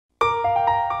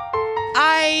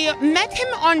I met him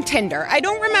on Tinder. I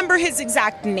don't remember his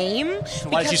exact name. So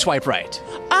why did you swipe right?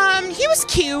 He was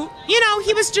cute. You know,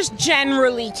 he was just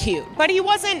generally cute. But he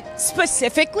wasn't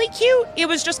specifically cute. It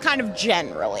was just kind of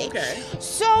generally. Okay.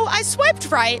 So I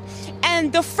swiped right.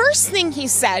 And the first thing he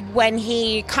said when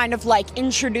he kind of like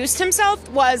introduced himself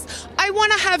was, I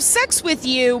want to have sex with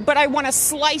you, but I want to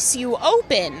slice you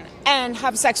open and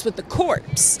have sex with the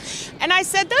corpse. And I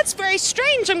said, that's very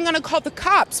strange. I'm going to call the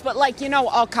cops. But like, you know,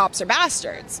 all cops are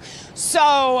bastards.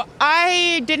 So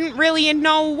I didn't really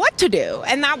know what to do.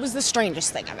 And that was the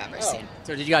strangest thing I've ever seen.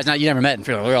 So did you guys you never met in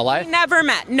real life? Never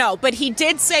met, no. But he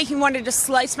did say he wanted to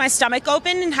slice my stomach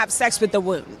open and have sex with the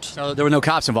wound. So there were no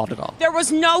cops involved at all? There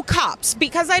was no cops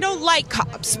because I don't like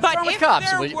cops. But What's wrong with if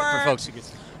cops? there For were, folks who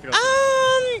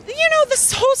you know,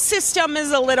 this whole system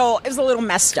is a little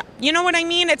messed up. You know what I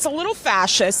mean? It's a little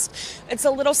fascist. It's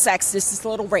a little sexist. It's a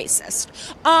little racist.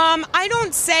 I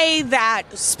don't say that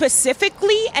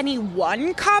specifically any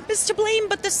one cop is to blame,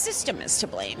 but the system is to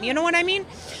blame. You know what I mean?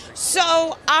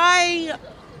 So I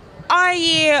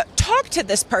talked to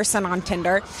this person on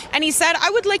Tinder, and he said, I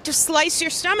would like to slice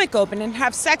your stomach open and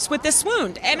have sex with this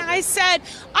wound. And I said,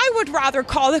 I would rather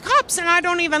call the cops, and I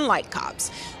don't even like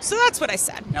cops. So that's what I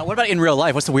said. Now, what about in real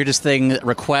life? What's the weirdest thing,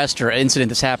 request, or incident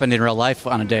that's happened in real life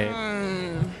on a date?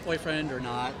 Boyfriend or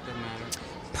not? Doesn't matter.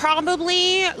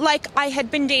 Probably, like, I had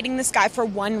been dating this guy for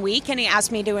 1 week, and he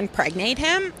asked me to impregnate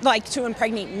him, like, to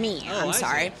impregnate me. I'm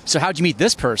sorry. So how'd you meet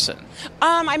this person?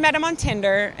 I met him on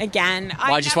Tinder again.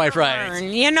 Why'd you swipe right?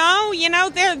 You know,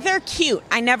 they're cute.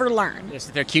 I never learn. Yes,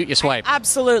 if they're cute, you swipe.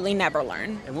 Absolutely never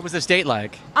learn. And what was this date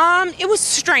like? It was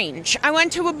strange. I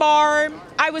went to a bar.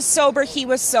 I was sober. He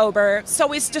was sober. So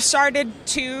we started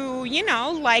to, you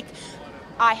know, like,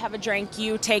 I have a drink,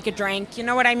 you take a drink, you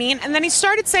know what I mean? And then he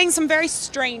started saying some very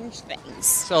strange things.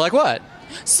 So like what?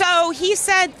 So he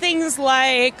said things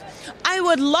like, I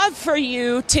would love for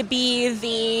you to be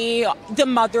the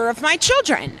mother of my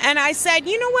children. And I said,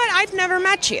 you know what? I've never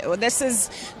met you. This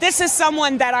is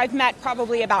someone that I've met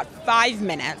probably about 5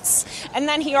 minutes. And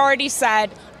then he already said,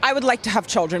 I would like to have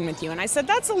children with you. And I said,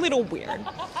 that's a little weird.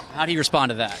 How do you respond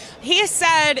to that? He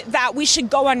said that we should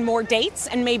go on more dates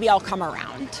and maybe I'll come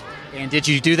around. And did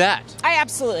you do that? I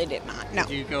absolutely did not, no.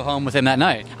 Did you go home with him that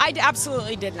night? I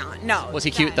absolutely did not, no. Was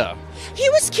he cute, though? He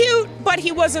was cute, but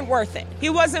he wasn't worth it. He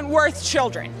wasn't worth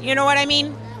children. You know what I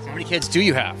mean? How many kids do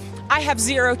you have? I have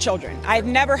 0 children. I've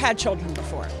never had children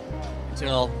before.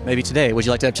 Until maybe today. Would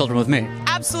you like to have children with me?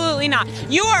 Absolutely not.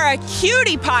 You are a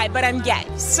cutie pie, but I'm gay,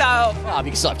 so... Well,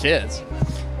 you can still have kids.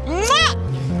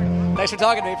 Mwah! Thanks for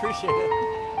talking to me. Appreciate it.